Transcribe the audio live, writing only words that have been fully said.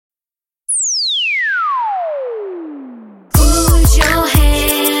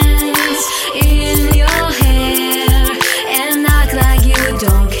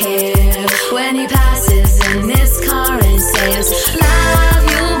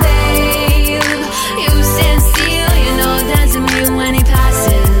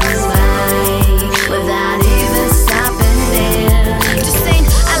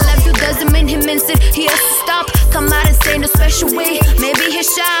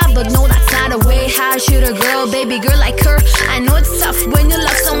shoot a girl, baby girl like her. I know it's tough when you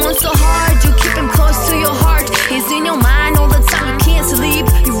love someone so hard. You keep him close to your heart. He's in your mind all the time, you can't sleep.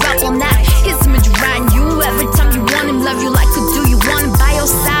 You rap all night, his image riding you. Every time you want him, love you like to do. You want him by your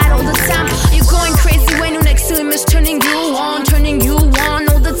side all the time. You're going crazy when you're next to him. It's turning you on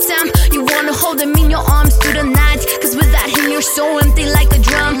all the time. You wanna hold him in your arms through the night. Cause without him you're so empty like a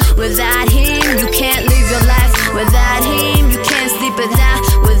drum. Without him you can't live your life. Without him you can't sleep at night.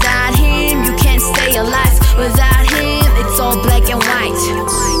 Without him you can't stay alive. Without him it's all black and white.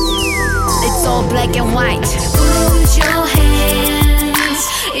 It's all black and white. Put your hands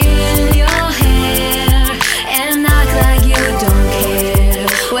in your hair and act like you don't care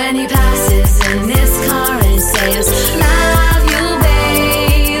when he passes in his car and says love you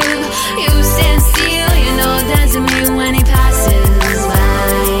babe. You stand still, you know that's me when he passes by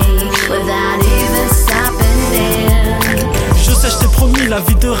without even stopping there. Je sais, je t'ai promis la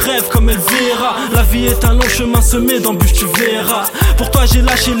vie de rêve comme elle verra. La vie est un long chemin semé d'embûches, tu verras. Pour toi j'ai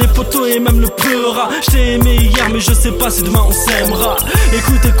lâché les poteaux et même le pleura. Je t'ai aimé hier mais je sais pas si demain on s'aimera.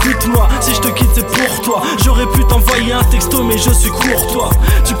 Écoute-moi, si je te quitte c'est pour toi. J'aurais pu t'envoyer un texto mais je suis courtois.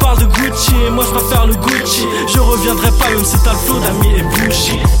 Tu parles de Gucci et moi je préfère le Gucci. Je reviendrai pas même si t'as le flow d'ami et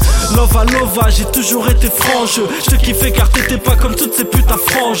bougie. Lova, j'ai toujours été franche. Je te kiffais car t'étais pas comme toutes ces putains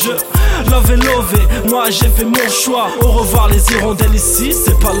franges. Love, moi j'ai fait mon choix. Au revoir les hirondelles ici,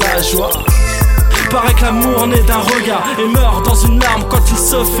 c'est pas la joie. Paraît que l'amour naît d'un regard et meurt dans une larme quand il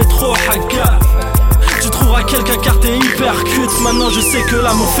se fait trop haga. Tu trouveras quelqu'un car t'es hyper cute. Maintenant je sais que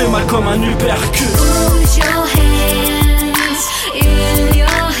l'amour fait mal comme un uppercut. Put your hands in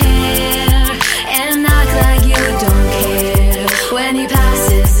your hair and act like you don't care when he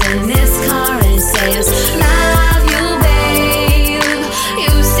passes in his car and says love you babe.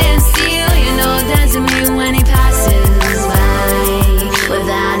 You stand still, you know that's me when he passes by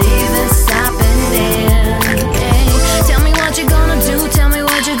without even stopping there. Hey, tell me what you're gonna do, tell me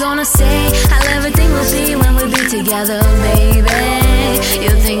what you're gonna say. How everything will be when we be together, baby.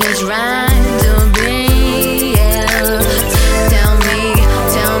 You think it's right to be, yeah.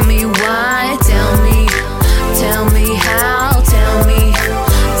 Tell me why, tell me how,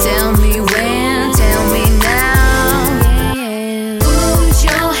 tell me when, tell me now, yeah. Put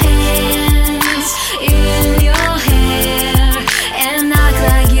your hands in your hair and act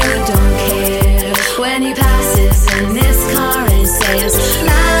like you don't care when he passes in his car and says